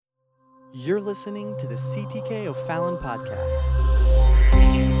You're listening to the CTK O'Fallon podcast.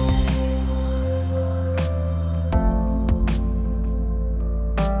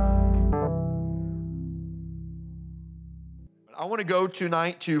 I want to go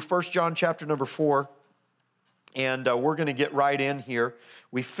tonight to 1 John chapter number 4, and we're going to get right in here.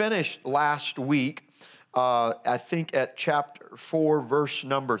 We finished last week, I think at chapter 4, verse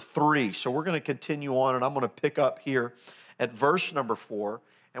number 3. So we're going to continue on, and I'm going to pick up here at verse number 4.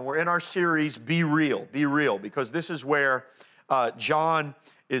 And we're in our series, Be Real, because this is where John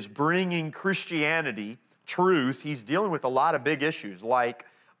is bringing Christianity, truth. He's dealing with a lot of big issues like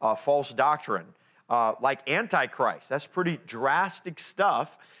false doctrine, like Antichrist. That's pretty drastic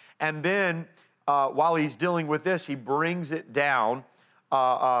stuff. And then while he's dealing with this, he brings it down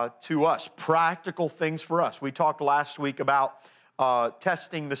to us, practical things for us. We talked last week about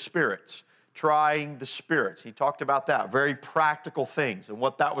testing the spirits, trying the spirits. He talked about that, very practical things and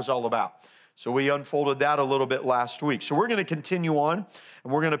what that was all about. So we unfolded that a little bit last week. So we're going to continue on,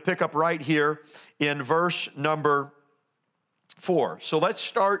 and we're going to pick up right here in verse number 4. So let's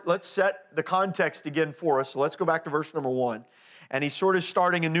set the context again for us. So let's go back to verse number 1. And he's sort of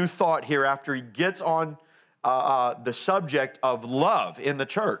starting a new thought here after he gets on the subject of love in the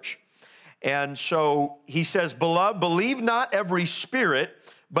church. And so he says, "Beloved, believe not every spirit,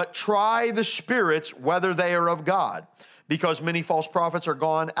 but try the spirits whether they are of God, because many false prophets are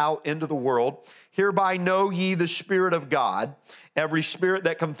gone out into the world. Hereby know ye the Spirit of God. Every spirit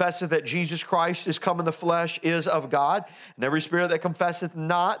that confesseth that Jesus Christ is come in the flesh is of God, and every spirit that confesseth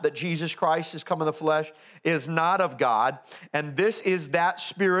not that Jesus Christ is come in the flesh is not of God. And this is that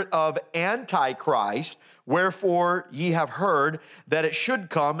spirit of Antichrist, wherefore ye have heard that it should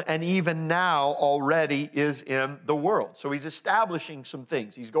come, and even now already is in the world." So he's establishing some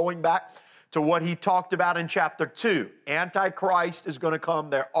things. He's going back to what he talked about in chapter 2. Antichrist is going to come.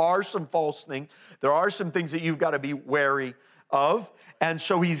 There are some false things. There are some things that you've got to be wary of. And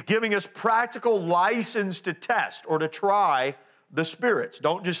so he's giving us practical license to test or to try the spirits.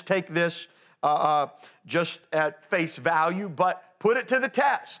 Don't just take this just at face value, but put it to the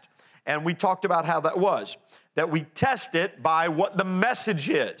test. And we talked about how that was, that we test it by what the message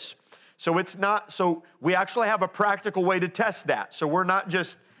is. So it's not, so we actually have a practical way to test that. So we're not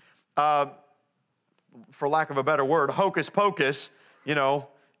just, for lack of a better word, hocus pocus,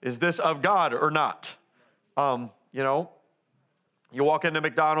 is this of God or not? You walk into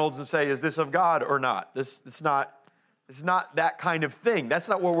McDonald's and say, is this of God or not? It's not that kind of thing. That's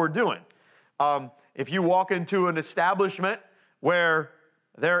not what we're doing. If you walk into an establishment where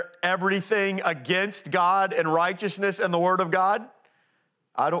they're everything against God and righteousness and the Word of God,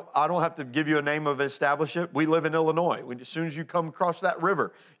 I don't have to give you a name of an establishment. We live in Illinois. As soon as you come across that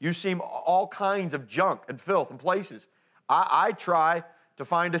river, you see all kinds of junk and filth and places. I try to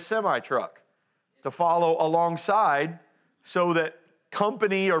find a semi-truck to follow alongside so that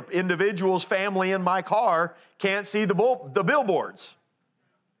company or individuals, family in my car can't see the billboards,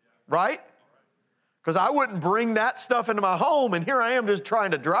 right? Because I wouldn't bring that stuff into my home, and here I am just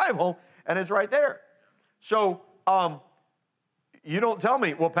trying to drive home, and it's right there. So you don't tell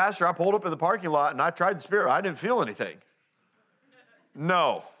me, well, Pastor, I pulled up in the parking lot, and I tried the Spirit. I didn't feel anything.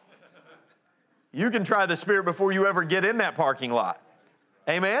 No. You can try the Spirit before you ever get in that parking lot.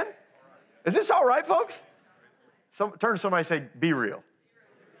 Amen? Is this all right, folks? Turn to somebody and say, be real.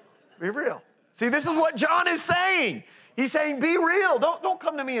 Be real. See, this is what John is saying. He's saying, be real. Don't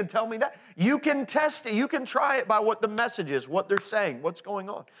come to me and tell me that. You can test it. You can try it by what the message is, what they're saying, what's going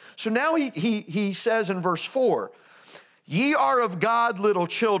on. So now he says in verse 4, "Ye are of God, little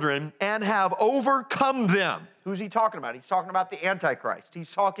children, and have overcome them." Who's he talking about? He's talking about the Antichrist.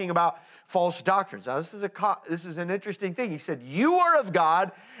 He's talking about false doctrines. Now, this is an interesting thing. He said, you are of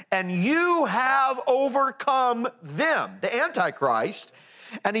God, and you have overcome them, the Antichrist.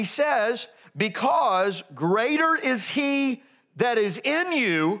 And he says, because greater is he that is in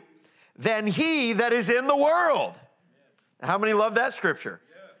you than he that is in the world. How many love that scripture?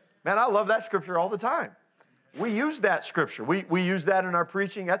 Man, I love that scripture all the time. We use that scripture. We use that in our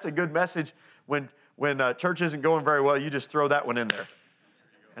preaching. That's a good message when church isn't going very well. You just throw that one in there.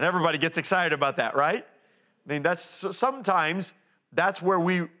 And everybody gets excited about that, right? I mean, sometimes that's where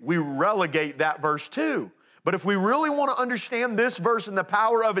we relegate that verse too. But if we really want to understand this verse and the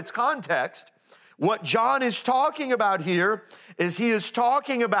power of its context, what John is talking about here is he is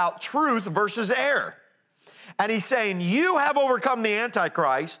talking about truth versus error. And he's saying, you have overcome the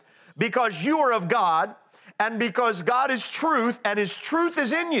Antichrist because you are of God, and because God is truth, and his truth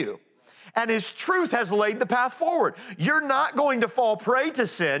is in you. and his truth has laid the path forward. You're not going to fall prey to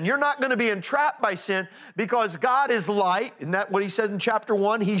sin. You're not going to be entrapped by sin because God is light. Isn't that what he says in chapter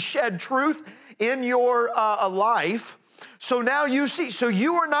 1? He shed truth in your life. So now you see, so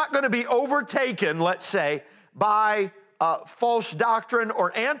you are not going to be overtaken, let's say, by false doctrine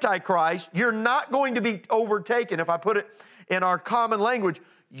or antichrist. You're not going to be overtaken, if I put it in our common language.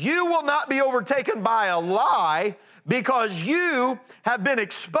 You will not be overtaken by a lie because you have been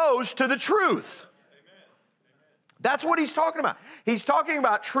exposed to the truth. That's what he's talking about. He's talking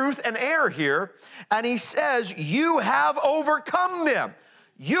about truth and error here, and he says, you have overcome them.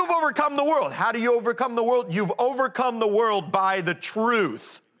 You've overcome the world. How do you overcome the world? You've overcome the world by the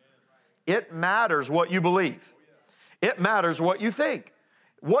truth. It matters what you believe. It matters what you think.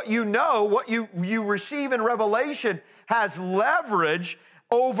 What you know, what you receive in revelation has leverage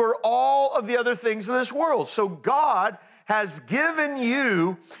over all of the other things of this world. So God has given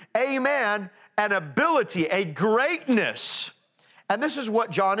you, amen, an ability, a greatness. And this is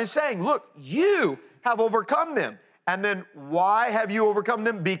what John is saying. Look, you have overcome them. And then why have you overcome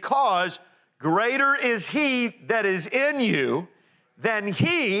them? Because greater is he that is in you than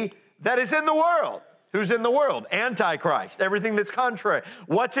he that is in the world. Who's in the world? Antichrist, everything that's contrary.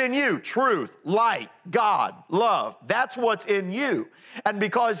 What's in you? Truth, light, God, love. That's what's in you. And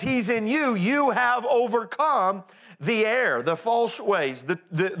because he's in you, you have overcome the error, the false ways,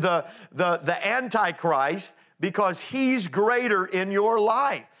 the Antichrist, because he's greater in your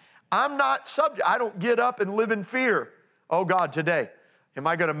life. I'm not subject. I don't get up and live in fear. Oh God, today, am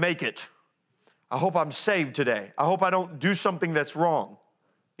I going to make it? I hope I'm saved today. I hope I don't do something that's wrong.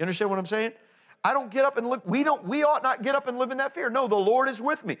 You understand what I'm saying? I don't get up and look. We ought not get up and live in that fear. No, the Lord is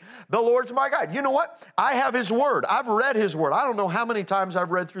with me. The Lord's my guide. You know what? I have his word. I've read his word. I don't know how many times I've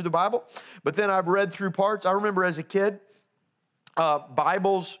read through the Bible, but then I've read through parts. I remember as a kid,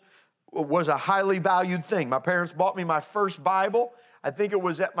 Bibles was a highly valued thing. My parents bought me my first Bible. I think it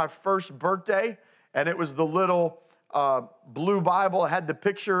was at my first birthday, and it was the little blue Bible. It had the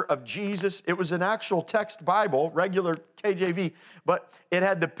picture of Jesus. It was an actual text Bible, regular KJV, but it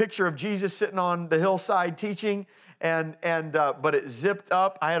had the picture of Jesus sitting on the hillside teaching, but it zipped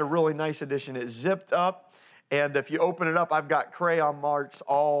up. I had a really nice edition. It zipped up, and if you open it up, I've got crayon marks,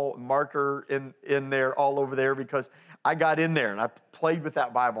 all marker in there, all over there, because I got in there, and I played with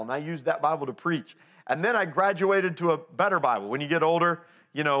that Bible, and I used that Bible to preach. And then I graduated to a better Bible. When you get older,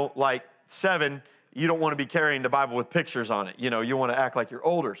 like 7, you don't want to be carrying the Bible with pictures on it. You want to act like you're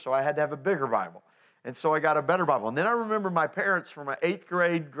older. So I had to have a bigger Bible. And so I got a better Bible. And then I remember my parents for my 8th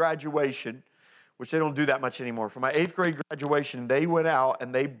grade graduation, which they don't do that much anymore. For my 8th grade graduation, they went out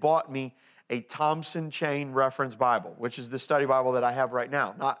and they bought me a Thompson Chain Reference Bible, which is the study Bible that I have right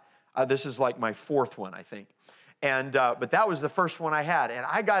now. This is like my 4th one, I think. But that was the first one I had. And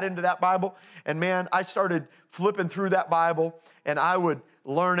I got into that Bible, and man, I started flipping through that Bible, and I would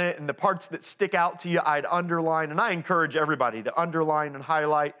learn it, and the parts that stick out to you, I'd underline. And I encourage everybody to underline and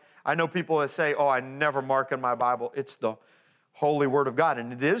highlight. I know people that say, oh, I never mark in my Bible. It's the holy Word of God,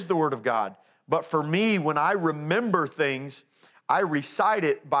 and it is the Word of God. But for me, when I remember things, I recite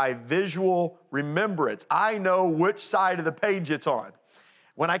it by visual remembrance. I know which side of the page it's on.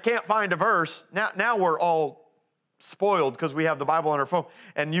 When I can't find a verse, now we're all spoiled because we have the Bible on our phone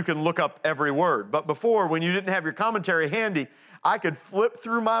and you can look up every word. But before, when you didn't have your commentary handy, I could flip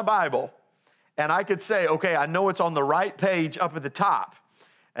through my Bible and I could say, okay, I know it's on the right page up at the top.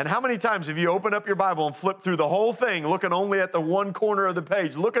 And how many times have you opened up your Bible and flipped through the whole thing, looking only at the one corner of the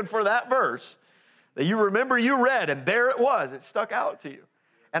page, looking for that verse that you remember you read, and there it was. It stuck out to you.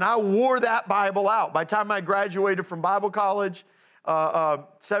 And I wore that Bible out. By the time I graduated from Bible college,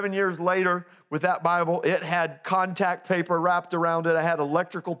 7 years later, with that Bible, it had contact paper wrapped around it. I had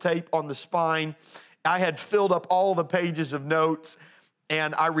electrical tape on the spine. I had filled up all the pages of notes,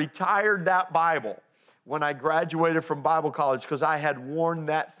 and I retired that Bible when I graduated from Bible college because I had worn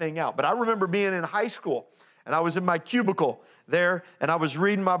that thing out. But I remember being in high school, and I was in my cubicle there, and I was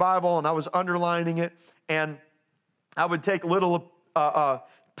reading my Bible, and I was underlining it, and I would take little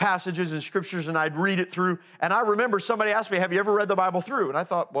passages and scriptures, and I'd read it through. And I remember somebody asked me, have you ever read the Bible through? And I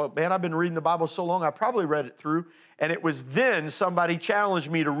thought, well, man, I've been reading the Bible so long, I probably read it through. And it was then somebody challenged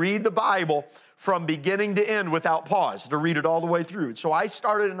me to read the Bible from beginning to end without pause, to read it all the way through. So I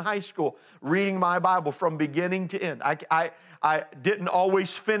started in high school reading my Bible from beginning to end. I didn't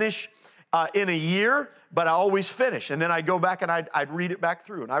always finish in a year, but I always finish. And then I'd go back and I'd read it back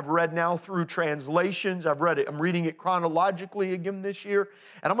through. And I've read now through translations. I've read it. I'm reading it chronologically again this year.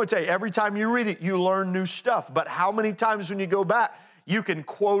 And I'm going to tell you, every time you read it, you learn new stuff. But how many times when you go back, You can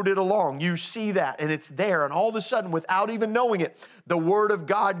quote it along. You see that, and it's there. And all of a sudden, without even knowing it, the Word of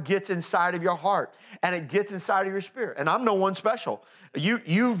God gets inside of your heart, and it gets inside of your spirit. And I'm no one special.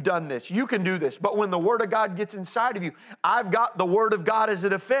 You've done this. You can do this. But when the Word of God gets inside of you, I've got the Word of God as a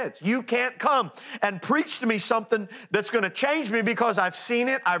defense. You can't come and preach to me something that's going to change me because I've seen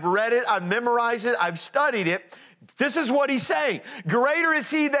it, I've read it, I've memorized it, I've studied it. This is what he's saying. Greater is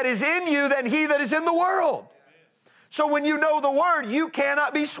he that is in you than he that is in the world. So when you know the Word, you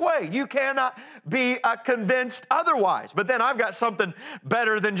cannot be swayed. You cannot be convinced otherwise. But then I've got something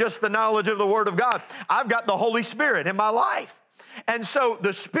better than just the knowledge of the Word of God. I've got the Holy Spirit in my life. And so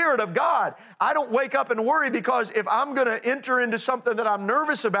the Spirit of God, I don't wake up and worry because if I'm going to enter into something that I'm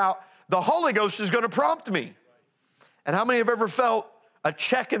nervous about, the Holy Ghost is going to prompt me. And how many have ever felt a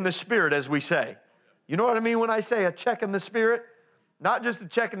check in the Spirit, as we say? You know what I mean when I say a check in the Spirit? Not just a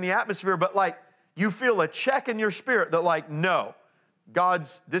check in the atmosphere, but like you feel a check in your spirit that like, no,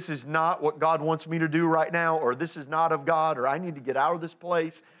 this is not what God wants me to do right now, or this is not of God, or I need to get out of this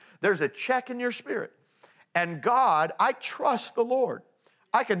place. There's a check in your spirit. And God, I trust the Lord.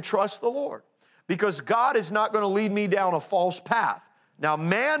 I can trust the Lord because God is not going to lead me down a false path. Now,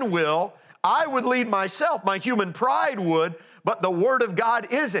 man will. I would lead myself. My human pride would, but the Word of God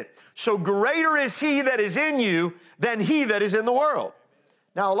isn't. So greater is he that is in you than he that is in the world.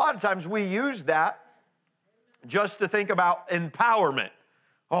 Now, a lot of times we use that just to think about empowerment.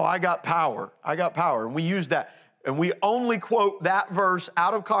 Oh, I got power. I got power. And we use that. And we only quote that verse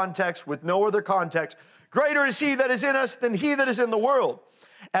out of context with no other context. Greater is he that is in us than he that is in the world.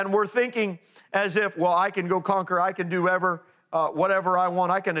 And we're thinking as if, well, I can go conquer, I can do whatever I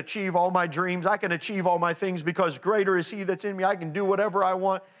want, I can achieve all my dreams, I can achieve all my things because greater is he that's in me, I can do whatever I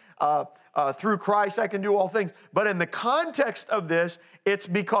want. Through Christ, I can do all things. But in the context of this, it's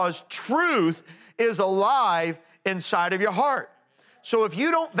because truth is alive inside of your heart. So if you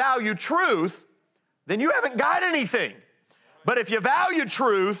don't value truth, then you haven't got anything. But if you value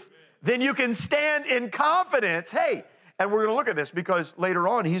truth, then you can stand in confidence. Hey, and we're going to look at this because later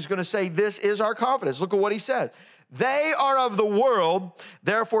on he's going to say this is our confidence. Look at what he says. They are of the world,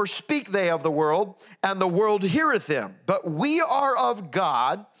 therefore speak they of the world, and the world heareth them. But we are of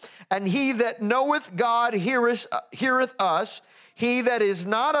God, and he that knoweth God heareth us. He that is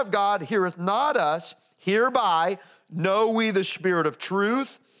not of God heareth not us. Hereby know we the spirit of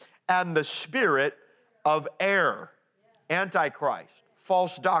truth and the spirit of error, antichrist,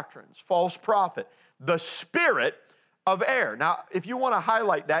 false doctrines, false prophet, the spirit of error. Now, if you want to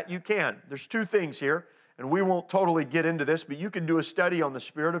highlight that, you can. There's two things here. And we won't totally get into this, but you can do a study on the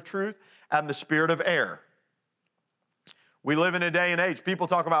spirit of truth and the spirit of error. We live in a day and age, people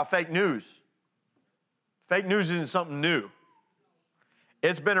talk about fake news. Fake news isn't something new.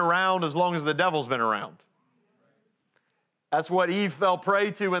 It's been around as long as the devil's been around. That's what Eve fell prey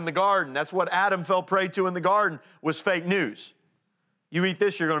to in the garden. That's what Adam fell prey to in the garden was fake news. You eat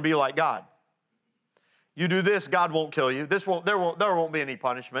this, you're going to be like God. You do this, God won't kill you. There won't be any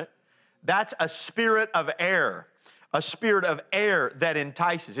punishment. That's a spirit of error that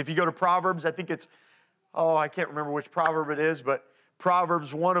entices. If you go to Proverbs, I think I can't remember which proverb it is, but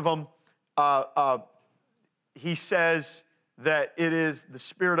Proverbs, one of them, he says that it is the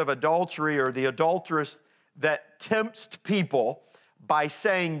spirit of adultery or the adulteress that tempts people by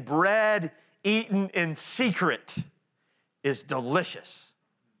saying bread eaten in secret is delicious,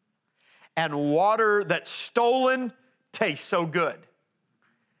 and water that's stolen tastes so good.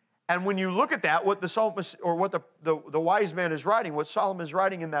 And when you look at that, what the psalmist or what the wise man is writing, what Solomon is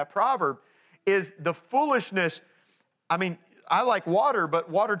writing in that proverb is the foolishness. I mean, I like water, but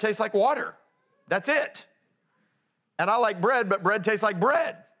water tastes like water. That's it. And I like bread, but bread tastes like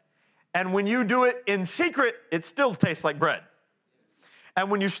bread. And when you do it in secret, it still tastes like bread. And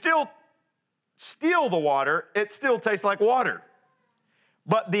when you still steal the water, it still tastes like water.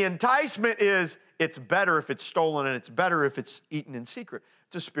 But the enticement is it's better if it's stolen and it's better if it's eaten in secret.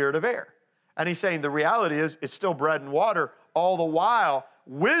 It's a spirit of error. And he's saying the reality is it's still bread and water. All the while,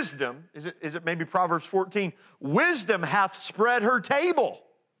 wisdom, is it maybe Proverbs 14? Wisdom hath spread her table.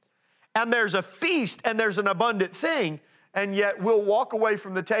 And there's a feast and there's an abundant thing. And yet we'll walk away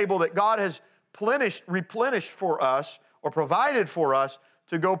from the table that God has replenished for us or provided for us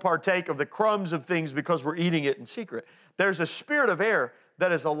to go partake of the crumbs of things because we're eating it in secret. There's a spirit of error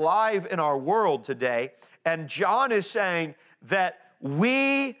that is alive in our world today. And John is saying that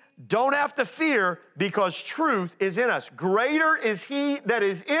we don't have to fear because truth is in us. Greater is he that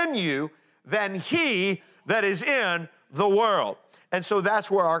is in you than he that is in the world. And so that's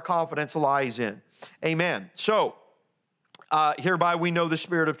where our confidence lies in. Amen. So hereby we know the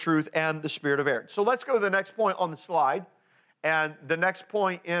spirit of truth and the spirit of error. So let's go to the next point on the slide. And the next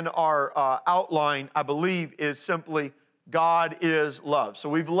point in our outline, I believe, is simply God is love. So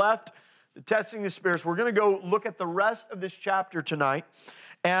we've left the testing the spirits. We're going to go look at the rest of this chapter tonight.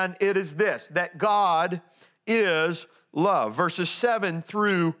 And it is this, that God is love. Verses 7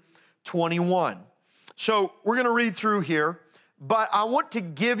 through 21. So we're going to read through here. But I want to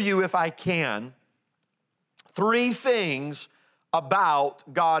give you, if I can, 3 things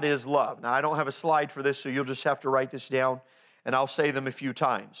about God is love. Now, I don't have a slide for this, so you'll just have to write this down, and I'll say them a few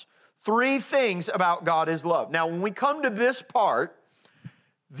times. 3 things about God is love. Now, when we come to this part,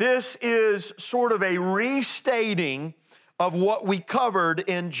 this is sort of a restating of what we covered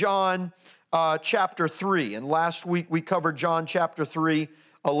in John chapter 3. And last week we covered John chapter 3,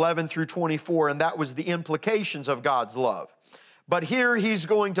 11 through 24, and that was the implications of God's love. But here he's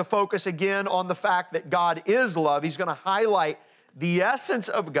going to focus again on the fact that God is love. He's going to highlight the essence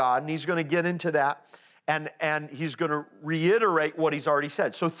of God, and he's going to get into that, and he's going to reiterate what he's already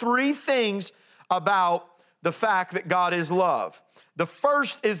said. So 3 things about the fact that God is love. The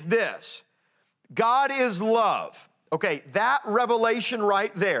first is this: God is love. Okay, that revelation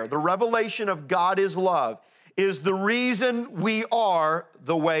right there, the revelation of God is love, is the reason we are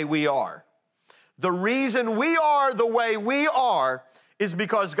the way we are. The reason we are the way we are is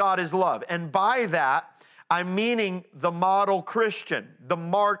because God is love. And by that, I'm meaning the model Christian, the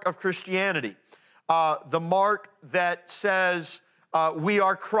mark of Christianity, the mark that says we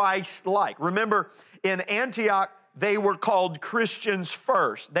are Christ-like. Remember, in Antioch, they were called Christians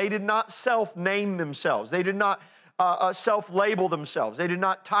first. They did not self-name themselves. They did not self-label themselves. They did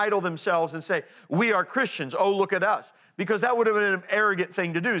not title themselves and say, we are Christians, oh, look at us. Because that would have been an arrogant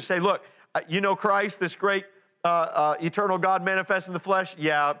thing to do, to say, look, you know Christ, this great eternal God manifest in the flesh?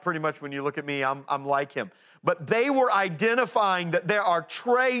 Yeah, pretty much when you look at me, I'm like him. But they were identifying that there are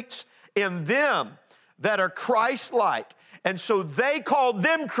traits in them that are Christ-like. And so they called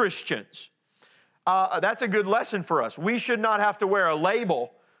them Christians. That's a good lesson for us. We should not have to wear a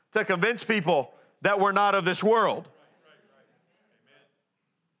label to convince people that we're not of this world.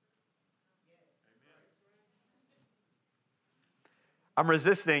 I'm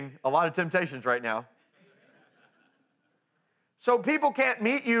resisting a lot of temptations right now. So people can't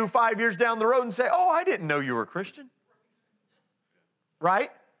meet you 5 years down the road and say, oh, I didn't know you were a Christian.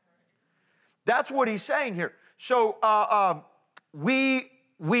 Right? That's what he's saying here. So we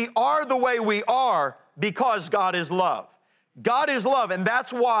are the way we are because God is love. God is love, and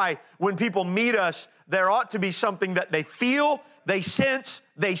that's why when people meet us, there ought to be something that they feel, they sense,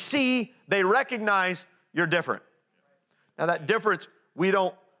 they see, they recognize. You're different. Now that difference, we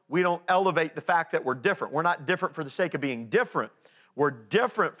don't elevate the fact that we're different. We're not different for the sake of being different. We're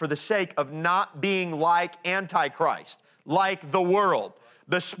different for the sake of not being like Antichrist, like the world,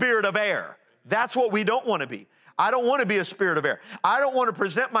 the spirit of error. That's what we don't want to be. I don't want to be a spirit of error. I don't want to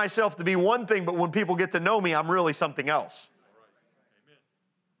present myself to be one thing, but when people get to know me, I'm really something else.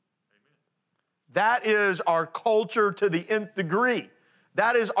 That is our culture to the nth degree.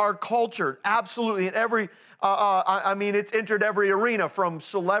 That is our culture, absolutely. In every, it's entered every arena, from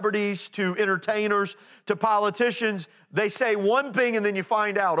celebrities to entertainers to politicians. They say one thing and then you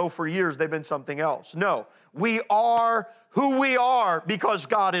find out, oh, for years they've been something else. No, we are who we are because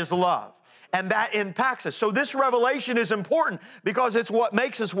God is love. And that impacts us. So this revelation is important because it's what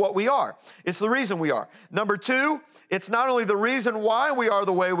makes us what we are. It's the reason we are. Number 2, it's not only the reason why we are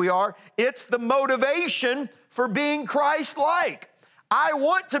the way we are, it's the motivation for being Christ-like. I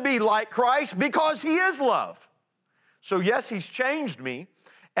want to be like Christ because he is love. So yes, he's changed me.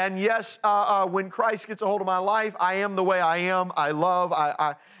 And yes, when Christ gets a hold of my life, I am the way I am. I love,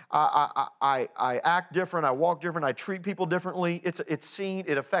 I act different, I walk different, I treat people differently. It's seen,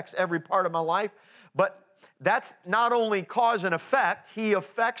 it affects every part of my life. But that's not only cause and effect, he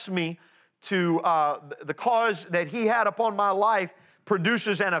affects me to the cause that he had upon my life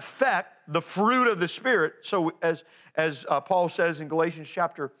produces an effect, the fruit of the Spirit. So as Paul says in Galatians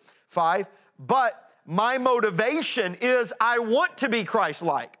chapter 5, but my motivation is I want to be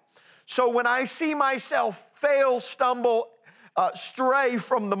Christ-like. So when I see myself fail, stumble, stray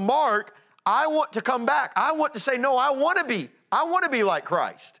from the mark, I want to come back. I want to say, no, I want to be like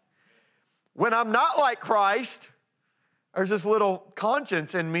Christ. When I'm not like Christ, there's this little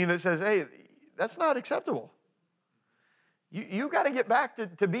conscience in me that says, hey, that's not acceptable. You got to get back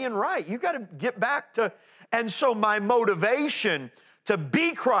to being right. You got to get back to, and so my motivation to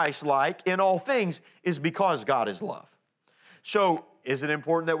be Christ-like in all things is because God is love. So is it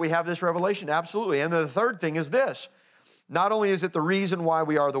important that we have this revelation? Absolutely. And the third thing is this. Not only is it the reason why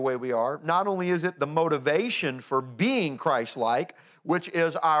we are the way we are, not only is it the motivation for being Christ-like, which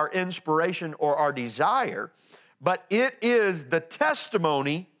is our inspiration or our desire, but it is the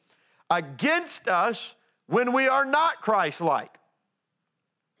testimony against us when we are not Christ-like.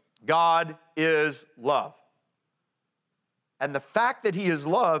 God is love. And the fact that he is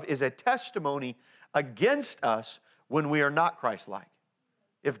love is a testimony against us when we are not Christ-like.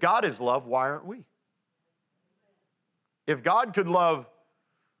 If God is love, why aren't we? If God could love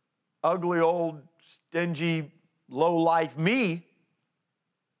ugly, old, stingy, low-life me,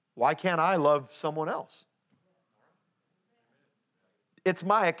 why can't I love someone else? It's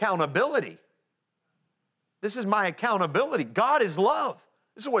my accountability. This is my accountability. God is love.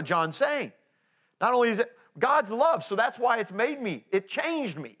 This is what John's saying. Not only is it God's love, so that's why it's made me. It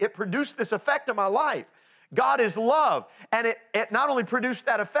changed me. It produced this effect in my life. God is love. And it not only produced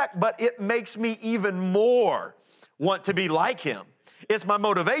that effect, but it makes me even more want to be like him. It's my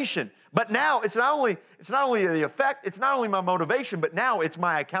motivation. But now it's not only the effect, it's not only my motivation, but now it's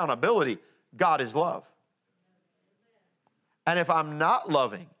my accountability. God is love. And if I'm not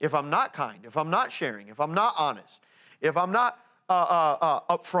loving, if I'm not kind, if I'm not sharing, if I'm not honest, if I'm not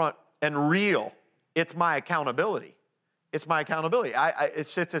upfront and real, it's my accountability. It's my accountability. It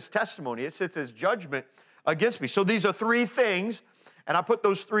sits as testimony. It sits as judgment against me. So these are three things, and I put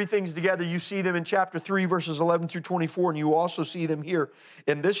those three things together. You see them in chapter 3, verses 11 through 24, and you also see them here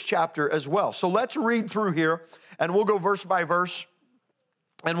in this chapter as well. So let's read through here, and we'll go verse by verse,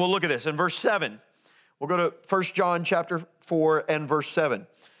 and we'll look at this. In verse 7, we'll go to 1 John chapter 4 and verse 7.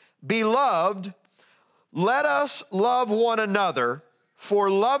 Beloved, let us love one another, for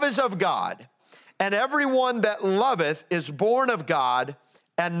love is of God. And everyone that loveth is born of God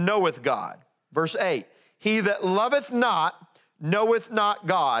and knoweth God. Verse 8, he that loveth not knoweth not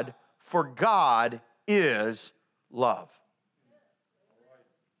God, for God is love.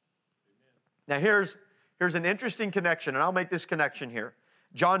 Now here's an interesting connection, and I'll make this connection here.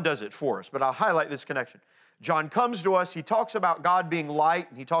 John does it for us, but I'll highlight this connection. John comes to us, he talks about God being light,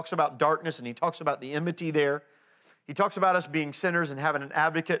 and he talks about darkness, and he talks about the enmity there. He talks about us being sinners and having an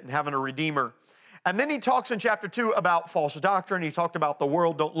advocate and having a redeemer. And then he talks in chapter 2 about false doctrine. He talked about the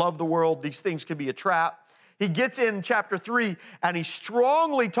world, don't love the world. These things could be a trap. He gets in chapter 3 and he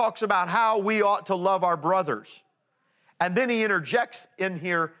strongly talks about how we ought to love our brothers. And then he interjects in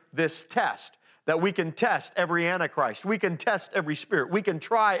here this test, that we can test every antichrist. We can test every spirit. We can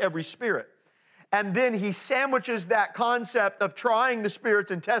try every spirit. And then he sandwiches that concept of trying the spirits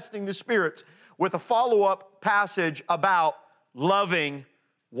and testing the spirits with a follow-up passage about loving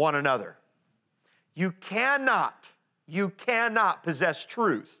one another. You cannot possess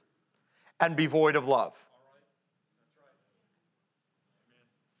truth and be void of love.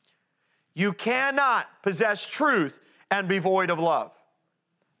 You cannot possess truth and be void of love.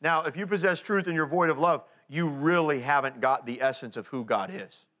 Now, if you possess truth and you're void of love, you really haven't got the essence of who God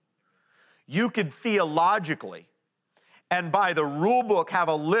is. You could theologically and by the rule book have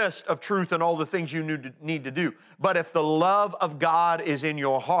a list of truth and all the things you need to do. But if the love of God is in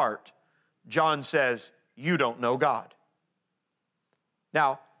your heart, John says, you don't know God.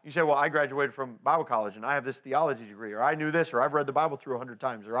 Now, you say, well, I graduated from Bible college and I have this theology degree, or I knew this, or I've read the Bible through 100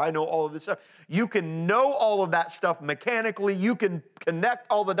 times, or I know all of this stuff. You can know all of that stuff mechanically. You can connect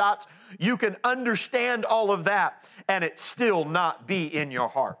all the dots. You can understand all of that, and it still not be in your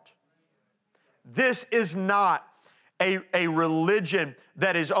heart. This is not a religion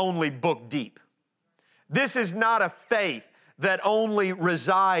that is only book deep. This is not a faith that only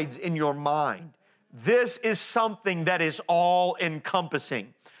resides in your mind. This is something that is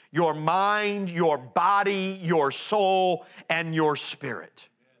all-encompassing. Your mind, your body, your soul, and your spirit.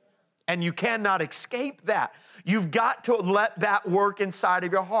 And you cannot escape that. You've got to let that work inside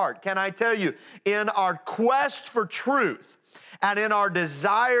of your heart. Can I tell you, in our quest for truth, and in our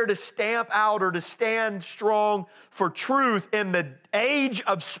desire to stamp out or to stand strong for truth in the age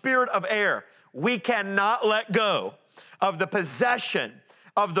of spirit of air, we cannot let go of the possession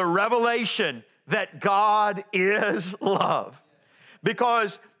of the revelation that God is love.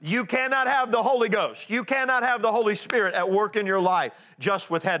 Because you cannot have the Holy Ghost, you cannot have the Holy Spirit at work in your life just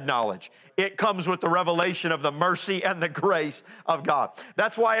with head knowledge. It comes with the revelation of the mercy and the grace of God.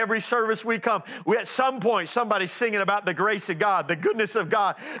 That's why every service we come, at some point somebody's singing about the grace of God, the goodness of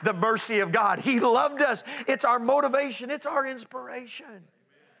God, the mercy of God. He loved us. It's our motivation. It's our inspiration.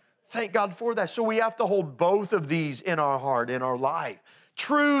 Thank God for that. So we have to hold both of these in our heart, in our life.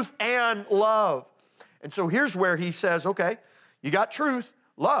 Truth and love. And so here's where he says, okay, you got truth,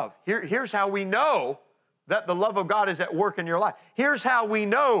 love. Here's how we know that the love of God is at work in your life. Here's how we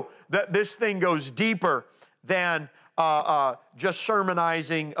know that this thing goes deeper than just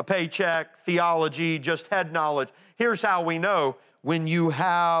sermonizing, a paycheck, theology, just head knowledge. Here's how we know: when you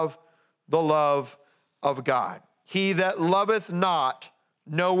have the love of God. He that loveth not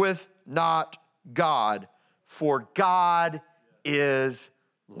knoweth not God, for God is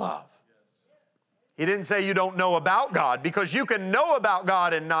love. He didn't say you don't know about God, because you can know about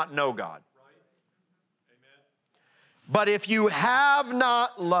God and not know God. But if you have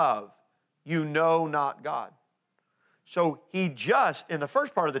not love, you know not God. So he just, in the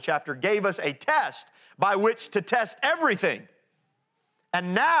first part of the chapter, gave us a test by which to test everything.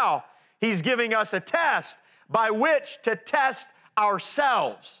 And now he's giving us a test by which to test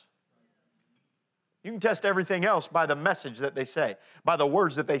ourselves. You can test everything else by the message that they say, by the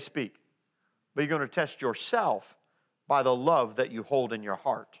words that they speak. But you're going to test yourself by the love that you hold in your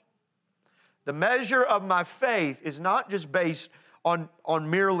heart. The measure of my faith is not just based on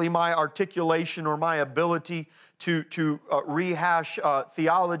merely my articulation or my ability to rehash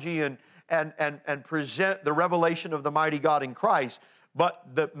theology and present the revelation of the mighty God in Christ,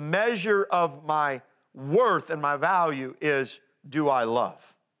 but the measure of my worth and my value is, do I love?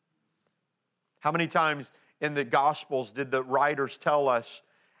 How many times in the Gospels did the writers tell us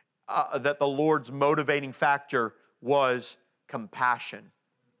that the Lord's motivating factor was compassion?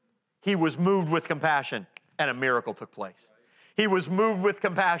 He was moved with compassion, and a miracle took place. He was moved with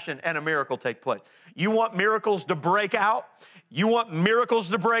compassion, and a miracle take place. You want miracles to break out? You want miracles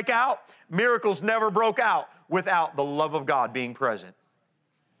to break out? Miracles never broke out without the love of God being present.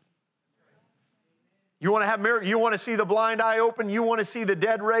 You want to have miracles? You want to see the blind eye open? You want to see the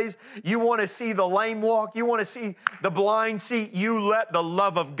dead raised? You want to see the lame walk? You want to see the blind see? You let the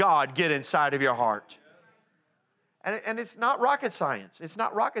love of God get inside of your heart. And it's not rocket science. It's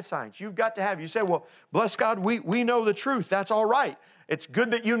not rocket science. You've got to have, you say, well, bless God, we know the truth. That's all right. It's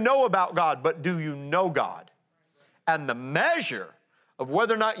good that you know about God, but do you know God? And the measure of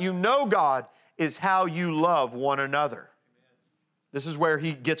whether or not you know God is how you love one another. This is where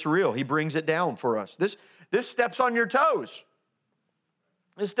he gets real. He brings it down for us. This steps on your toes.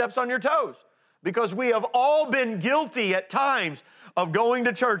 This steps on your toes. Because we have all been guilty at times of going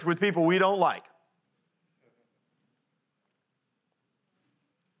to church with people we don't like.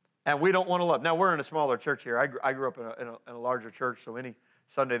 And we don't want to love. Now, we're in a smaller church here. I grew up in a larger church, so any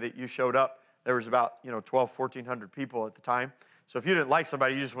Sunday that you showed up, there was about 1,400 people at the time. So if you didn't like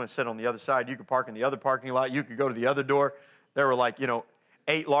somebody, you just went to sit on the other side. You could park in the other parking lot. You could go to the other door. There were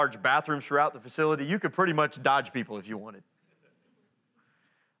 8 large bathrooms throughout the facility. You could pretty much dodge people if you wanted.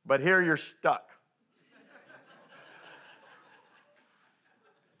 But here you're stuck.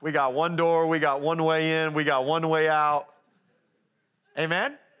 We got one door. We got one way in. We got one way out.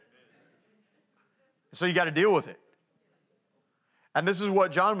 Amen? So you got to deal with it. And this is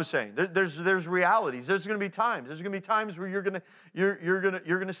what John was saying. There's realities. There's going to be times. There's going to be times where you're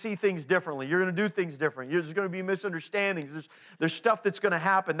going to see things differently. You're going to do things different. There's going to be misunderstandings. There's stuff that's going to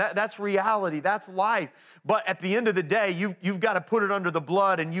happen. That's reality. That's life. But at the end of the day, you've got to put it under the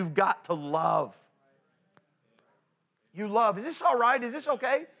blood, and you've got to love. You love. Is this all right? Is this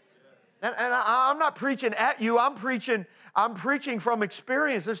okay? And I'm not preaching at you. I'm preaching from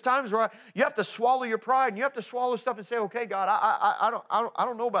experience. There's times where you have to swallow your pride, and you have to swallow stuff and say, okay, God, I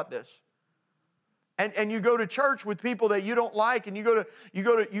don't know about this. And you go to church with people that you don't like, and you go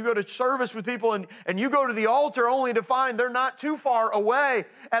to service with people, and you go to the altar only to find they're not too far away,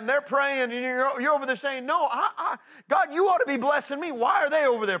 and they're praying, and you're over there saying, no, God, you ought to be blessing me. Why are they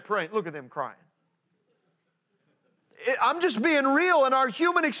over there praying? Look at them crying. I'm just being real, and our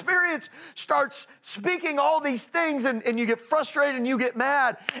human experience starts speaking all these things, and you get frustrated and you get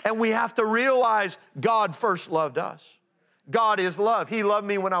mad, and we have to realize God first loved us. God is love. He loved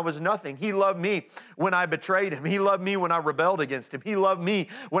me when I was nothing. He loved me when I betrayed Him. He loved me when I rebelled against Him. He loved me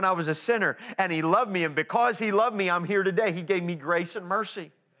when I was a sinner, and He loved me, and because He loved me, I'm here today. He gave me grace and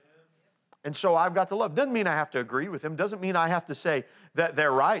mercy. And so I've got to love. Doesn't mean I have to agree with Him. Doesn't mean I have to say that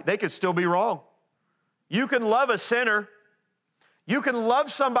they're right. They could still be wrong. You can love a sinner. You can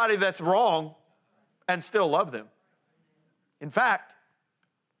love somebody that's wrong and still love them. In fact,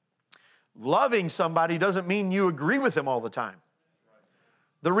 loving somebody doesn't mean you agree with them all the time.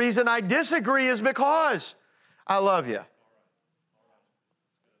 The reason I disagree is because I love you.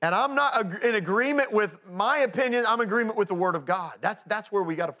 And I'm not in agreement with my opinion. I'm in agreement with the Word of God. That's where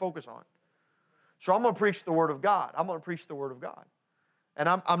we got to focus on. So I'm going to preach the Word of God. I'm going to preach the Word of God. And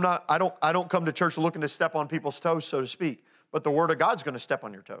I don't come to church looking to step on people's toes, so to speak. But the Word of God's going to step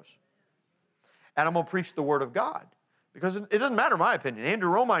on your toes. And I'm going to preach the Word of God. Because it doesn't matter my opinion. Andrew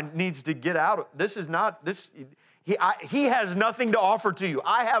Romine needs to get out. He has nothing to offer to you.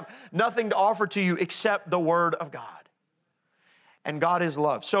 I have nothing to offer to you except the Word of God. And God is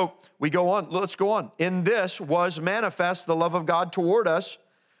love. So we go on. Let's go on. In this was manifest the love of God toward us.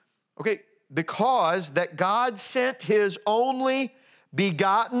 Okay, because that God sent his only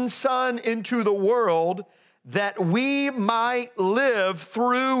begotten Son into the world that we might live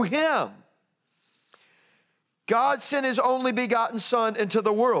through him. God sent his only begotten Son into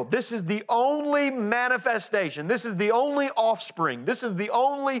the world. This is the only manifestation. This is the only offspring. This is the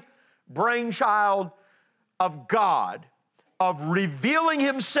only brainchild of God, of revealing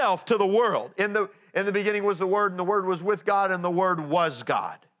himself to the world. In the beginning was the Word, and the Word was with God, and the Word was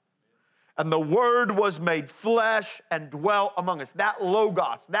God. And the Word was made flesh and dwelt among us. That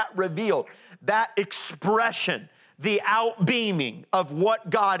logos, that revealed, that expression, the outbeaming of what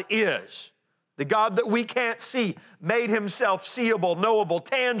God is, the God that we can't see, made himself seeable, knowable,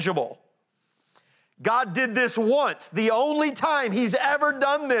 tangible. God did this once, the only time he's ever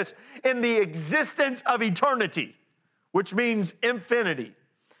done this in the existence of eternity, which means infinity.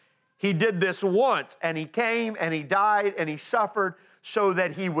 He did this once, and he came, and he died, and he suffered so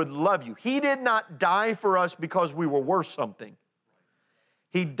that he would love you. He did not die for us because we were worth something.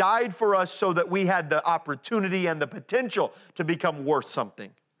 He died for us so that we had the opportunity and the potential to become worth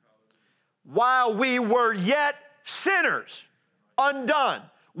something. While we were yet sinners, undone,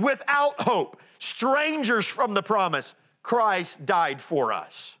 without hope, strangers from the promise, Christ died for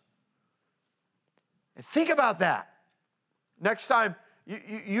us. And think about that. Next time,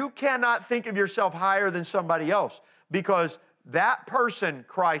 you cannot think of yourself higher than somebody else, because that person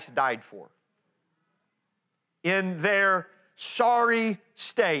Christ died for. In their sorry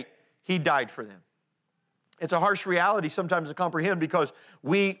state, he died for them. It's a harsh reality sometimes to comprehend, because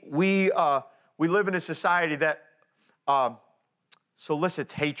we live in a society that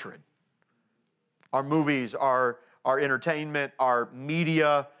solicits hatred. Our movies, our entertainment, our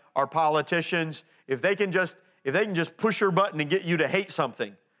media, our politicians, if they can just push your button and get you to hate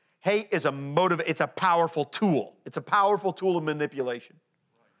something, hate is it's a powerful tool. It's a powerful tool of manipulation.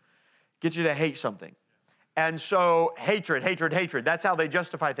 Get you to hate something. And so hatred, that's how they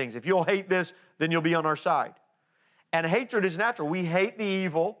justify things. If you'll hate this, then you'll be on our side. And hatred is natural. We hate the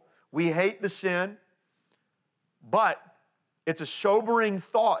evil. We hate the sin. But it's a sobering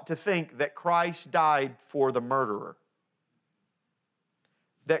thought to think that Christ died for the murderer,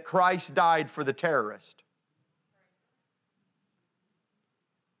 that Christ died for the terrorist.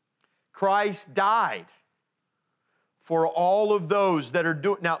 Christ died for all of those that are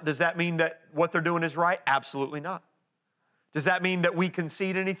doing. Now, does that mean that what they're doing is right? Absolutely not. Does that mean that we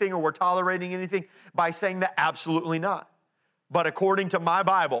concede anything or we're tolerating anything by saying that? Absolutely not. But according to my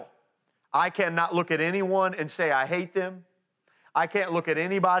Bible, I cannot look at anyone and say I hate them. I can't look at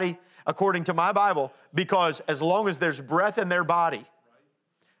anybody according to my Bible, because as long as there's breath in their body,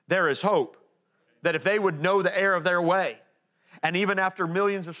 there is hope that if they would know the error of their way, and even after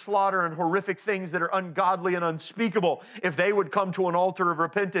millions of slaughter and horrific things that are ungodly and unspeakable, if they would come to an altar of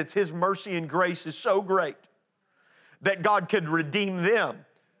repentance, his mercy and grace is so great that God could redeem them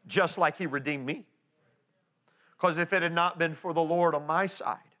just like he redeemed me. Because if it had not been for the Lord on my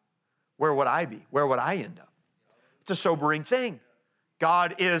side, where would I be? Where would I end up? It's a sobering thing.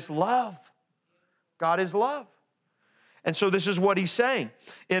 God is love. God is love. And so this is what he's saying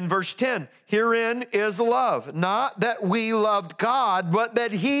in verse 10. Herein is love, not that we loved God, but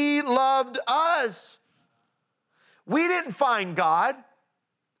that he loved us. We didn't find God.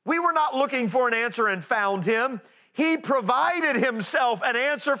 We were not looking for an answer and found him. He provided himself an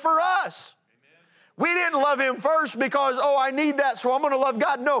answer for us. We didn't love him first because, I need that, so I'm going to love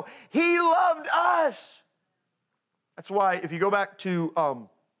God. No, he loved us. That's why if you go back to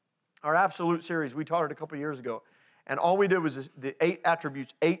our Absolute series, we taught it a couple years ago. And all we did was the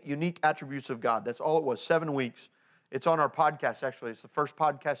 8 unique attributes of God. That's all it was, 7 weeks. It's on our podcast, actually. It's the first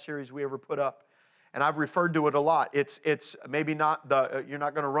podcast series we ever put up. And I've referred to it a lot. It's maybe not you're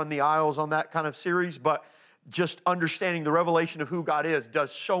not going to run the aisles on that kind of series, but just understanding the revelation of who God is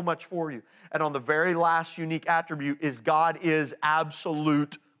does so much for you. And on the very last unique attribute is God is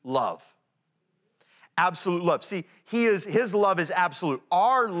absolute love. Absolute love. See, his love is absolute.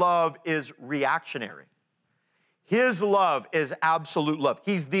 Our love is reactionary. His love is absolute love.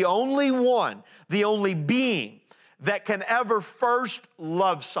 He's the only one, the only being that can ever first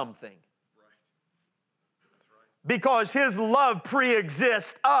love something. Because his love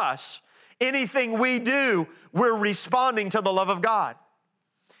pre-exists us. Anything we do, we're responding to the love of God.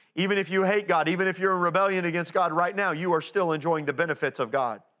 Even if you hate God, even if you're in rebellion against God right now, you are still enjoying the benefits of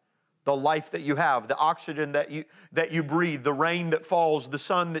God. The life that you have, the oxygen that you breathe, the rain that falls, the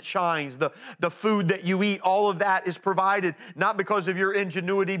sun that shines, the food that you eat, all of that is provided not because of your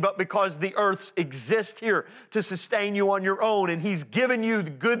ingenuity, but because the earths exist here to sustain you on your own. And he's given you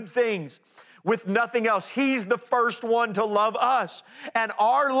the good things with nothing else. He's the first one to love us. And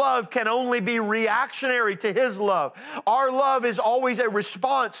our love can only be reactionary to His love. Our love is always a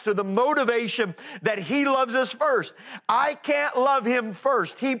response to the motivation that He loves us first. I can't love Him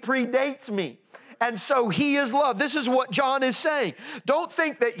first. He predates me. And so He is love. This is what John is saying. Don't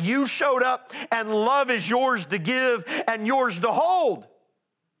think that you showed up and love is yours to give and yours to hold.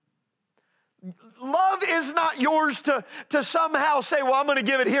 Love is not yours to somehow say, well, I'm going to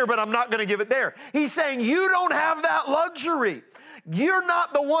give it here, but I'm not going to give it there. He's saying you don't have that luxury. You're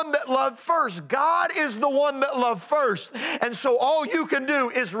not the one that loved first. God is the one that loved first. And so all you can do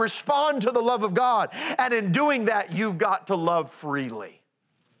is respond to the love of God. And in doing that, you've got to love freely.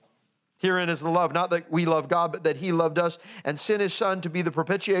 Herein is the love, not that we love God, but that He loved us and sent His Son to be the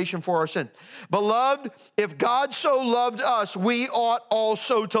propitiation for our sin. Beloved, if God so loved us, we ought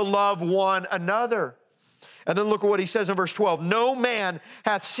also to love one another. And then look at what He says in verse 12. No man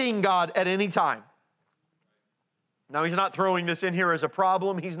hath seen God at any time. Now, He's not throwing this in here as a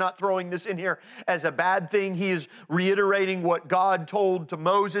problem. He's not throwing this in here as a bad thing. He is reiterating what God told to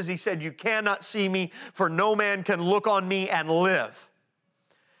Moses. He said, you cannot see me, for no man can look on me and live.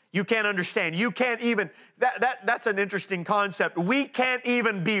 You can't understand. You can't even, that's an interesting concept. We can't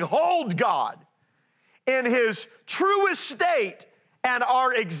even behold God in His truest state and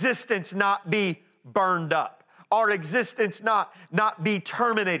our existence not be burned up. Our existence not be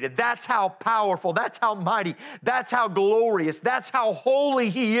terminated. That's how powerful, that's how mighty, that's how glorious, that's how holy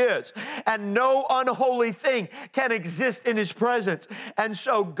He is. And no unholy thing can exist in His presence. And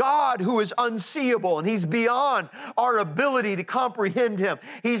so God, who is unseeable, and He's beyond our ability to comprehend Him.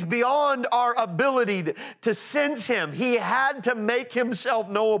 He's beyond our ability to sense Him. He had to make Himself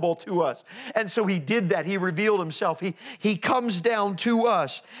knowable to us. And so He did that. He revealed Himself. He comes down to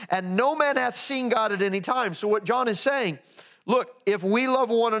us. And no man hath seen God at any time. So what John is saying, look, if we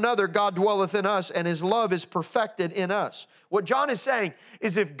love one another, God dwelleth in us, and His love is perfected in us. What John is saying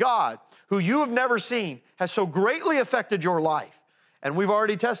is if God, who you have never seen, has so greatly affected your life, and we've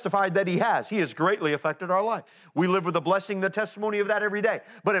already testified that He has greatly affected our life. We live with the blessing, the testimony of that every day.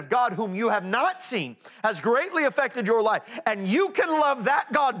 But if God, whom you have not seen, has greatly affected your life, and you can love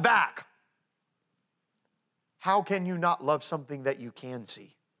that God back, how can you not love something that you can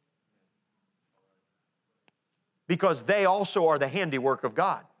see? Because they also are the handiwork of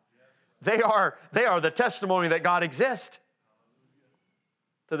God. They are the testimony that God exists.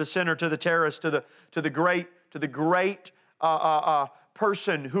 To the sinner, to the terrorist, to the great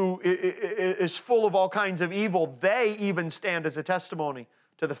person who is full of all kinds of evil, they even stand as a testimony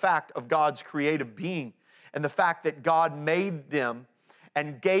to the fact of God's creative being and the fact that God made them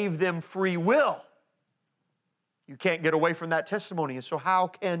and gave them free will. You can't get away from that testimony. And so how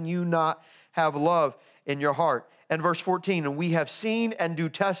can you not have love in your heart? And verse 14, and we have seen and do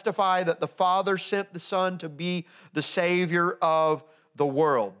testify that the Father sent the Son to be the Savior of the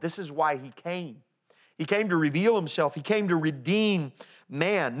world. This is why He came. He came to reveal Himself. He came to redeem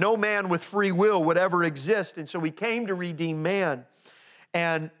man. No man with free will would ever exist. And so He came to redeem man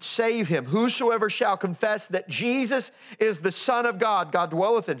and save him. Whosoever shall confess that Jesus is the Son of God, God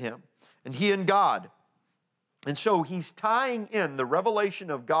dwelleth in him, and he in God. And so He's tying in the revelation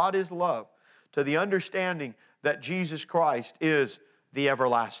of God is love to the understanding that Jesus Christ is the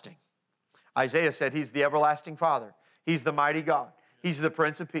everlasting. Isaiah said He's the everlasting Father. He's the mighty God. He's the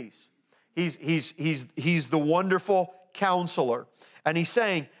Prince of Peace. He's the wonderful Counselor. And He's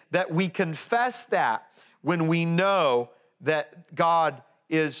saying that we confess that when we know that God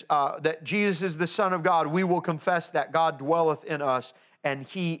is, that Jesus is the Son of God, we will confess that God dwelleth in us and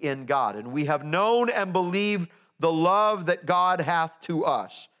He in God. And we have known and believed the love that God hath to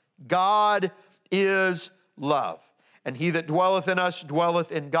us. God is love. And He that dwelleth in us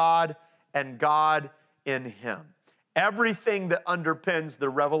dwelleth in God, and God in Him. Everything that underpins the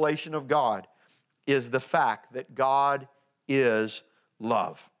revelation of God is the fact that God is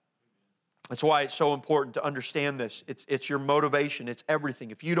love. That's why it's so important to understand this. It's your motivation. It's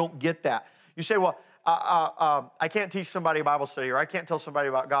everything. If you don't get that, you say, well, I can't teach somebody a Bible study, or I can't tell somebody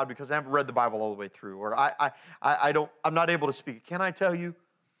about God because I haven't read the Bible all the way through, or I'm not able to speak. Can I tell you?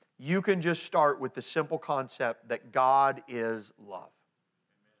 You can just start with the simple concept that God is love.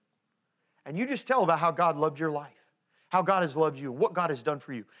 And you just tell about how God loved your life, how God has loved you, what God has done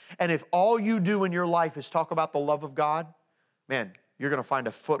for you. And if all you do in your life is talk about the love of God, man, you're going to find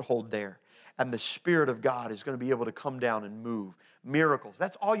a foothold there. And the Spirit of God is going to be able to come down and move. Miracles.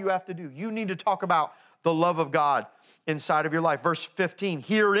 That's all you have to do. You need to talk about the love of God inside of your life. Verse 15,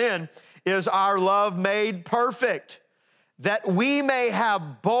 herein is our love made perfect, that we may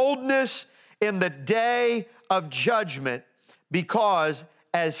have boldness in the day of judgment, because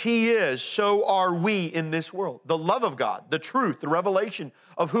as he is, so are we in this world. The love of God, the truth, the revelation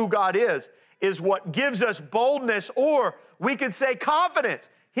of who God is what gives us boldness, or we could say confidence.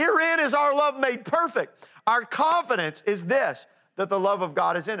 Herein is our love made perfect. Our confidence is this, that the love of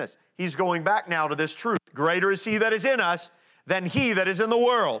God is in us. He's going back now to this truth. Greater is he that is in us than he that is in the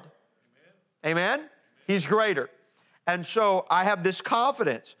world. Amen? Amen? He's greater. And so I have this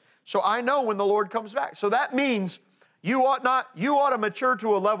confidence. So I know when the Lord comes back. So that means you ought to mature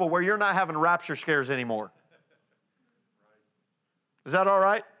to a level where you're not having rapture scares anymore. Is that all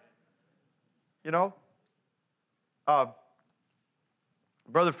right? You know?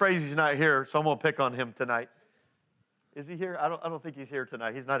 Brother Frazie's not here, so I'm going to pick on him tonight. Is he here? I don't think he's here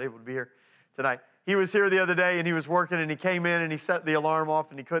tonight. He's not able to be here tonight. He was here the other day, and he was working, and he came in, and he set the alarm off,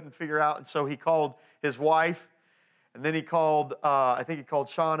 and he couldn't figure out, and so he called his wife, and then he called, I think he called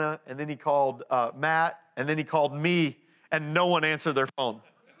Shauna, and then he called Matt, and then he called me, and no one answered their phone.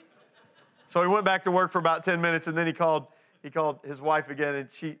 So he went back to work for about 10 minutes, and then he called his wife again,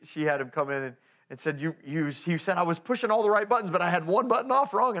 and she had him come in and said, he said, I was pushing all the right buttons, but I had one button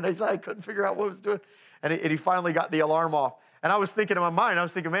off wrong, and he said I couldn't figure out what I was doing. And he finally got the alarm off. And I was thinking in my mind,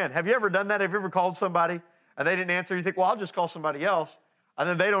 man, have you ever done that? Have you ever called somebody and they didn't answer? You think, well, I'll just call somebody else. And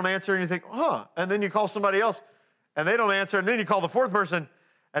then they don't answer, and you think, And then you call somebody else, and they don't answer, and then you call the fourth person,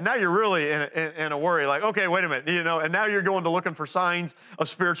 and now you're really in a worry, like, okay, wait a minute, and now you're going to looking for signs of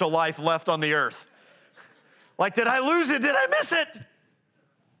spiritual life left on the earth. Like, did I lose it? Did I miss it?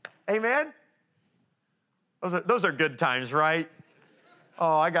 Amen? Those are good times, right?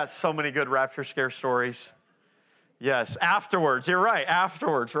 Oh, I got so many good rapture scare stories. Yes, afterwards. You're right,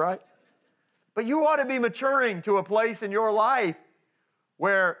 afterwards, right? But you ought to be maturing to a place in your life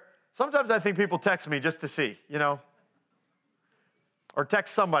where sometimes I think people text me just to see, or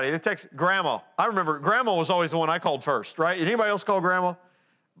text somebody. They text Grandma. I remember Grandma was always the one I called first, right? Did anybody else call Grandma?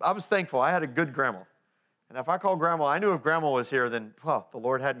 I was thankful. I had a good Grandma. And if I called Grandma, I knew if Grandma was here, then, the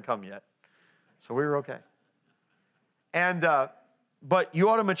Lord hadn't come yet. So we were okay. And, but you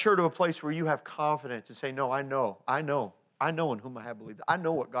ought to mature to a place where you have confidence and say, no, I know in whom I have believed. I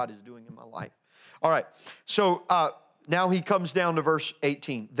know what God is doing in my life. All right, so now he comes down to verse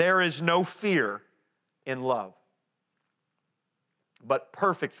 18. There is no fear in love, but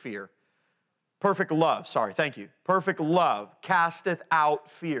perfect love casteth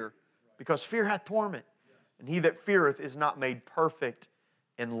out fear, because fear hath torment, and he that feareth is not made perfect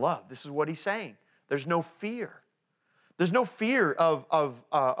in love. This is what he's saying. There's no fear. There's no fear of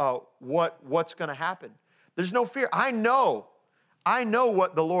what's going to happen. There's no fear. I know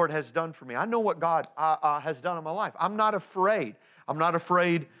what the Lord has done for me. I know what God has done in my life. I'm not afraid. I'm not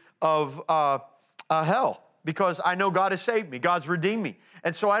afraid of hell, because I know God has saved me. God's redeemed me.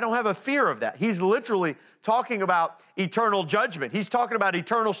 And so I don't have a fear of that. He's literally talking about eternal judgment. He's talking about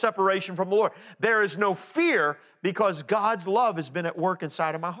eternal separation from the Lord. There is no fear because God's love has been at work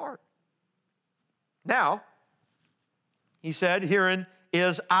inside of my heart. Now, he said, herein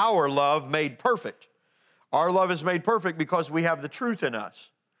is our love made perfect. Our love is made perfect because we have the truth in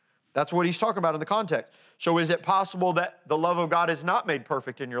us. That's what he's talking about in the context. So is it possible that the love of God is not made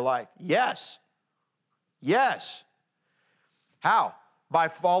perfect in your life? Yes. Yes. How? By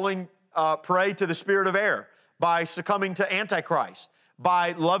falling prey to the spirit of error, by succumbing to Antichrist,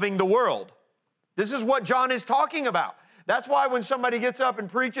 by loving the world. This is what John is talking about. That's why when somebody gets up and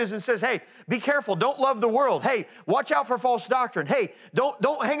preaches and says, hey, be careful, don't love the world. Hey, watch out for false doctrine. Hey,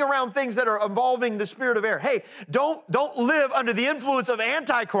 don't hang around things that are involving the spirit of error. Hey, don't live under the influence of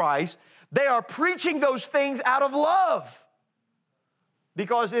Antichrist. They are preaching those things out of love,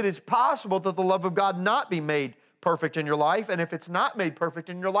 because it is possible that the love of God not be made perfect in your life. And if it's not made perfect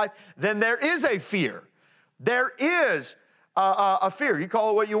in your life, then there is a fear. There is a fear. You call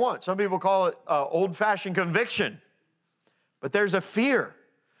it what you want. Some people call it old-fashioned conviction. But there's a fear.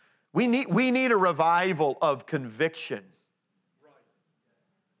 We need a revival of conviction.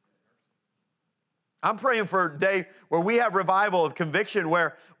 I'm praying for a day where we have revival of conviction,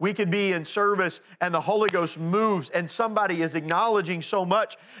 where we could be in service and the Holy Ghost moves and somebody is acknowledging so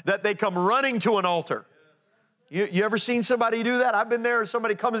much that they come running to an altar. You ever seen somebody do that? I've been there.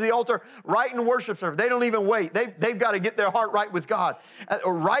 Somebody comes to the altar right in worship service. They don't even wait. They've got to get their heart right with God.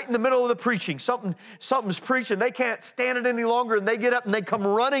 Right in the middle of the preaching, something's preaching. They can't stand it any longer, and they get up and they come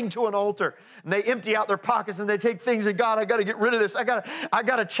running to an altar, and they empty out their pockets and they take things, and God, I got to get rid of this. I got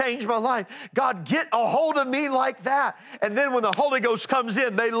to change my life. God, get a hold of me like that. And then when the Holy Ghost comes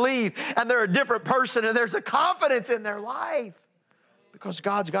in, they leave and they're a different person, and there's a confidence in their life. Because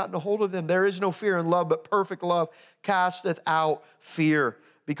God's gotten a hold of them. There is no fear in love, but perfect love casteth out fear,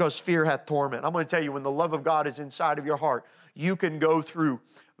 because fear hath torment. I'm going to tell you, when the love of God is inside of your heart, You can go through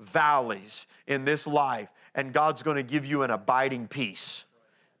valleys in this life, and God's going to give you an abiding peace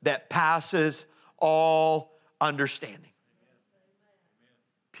that passes all understanding.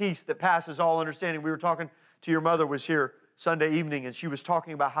 Peace that passes all understanding. We were talking to your mother, was here Sunday evening, and she was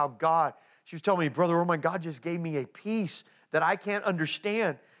talking about how God, she was telling me, Brother Orman, God just gave me a peace that I can't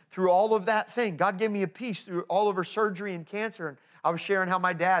understand through all of that thing. God gave me a peace through all of her surgery and cancer. And I was sharing how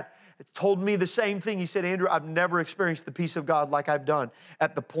my dad told me the same thing. He said, Andrew, I've never experienced the peace of God like I've done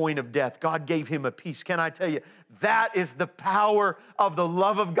at the point of death. God gave him a peace. Can I tell you, that is the power of the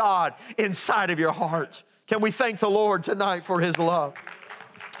love of God inside of your heart. Can we thank the Lord tonight for his love?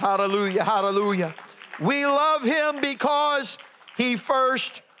 Hallelujah, hallelujah. We love him because he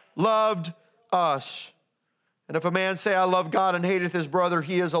first loved us. And if a man say, I love God and hateth his brother,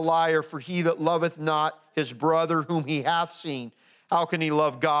 he is a liar. For he that loveth not his brother whom he hath seen, how can he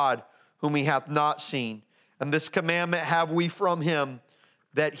love God whom he hath not seen? And this commandment have we from him,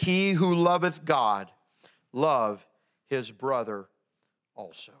 that he who loveth God love his brother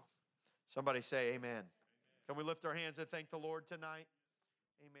also. Somebody say amen. Can we lift our hands and thank the Lord tonight?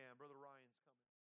 Amen. Brother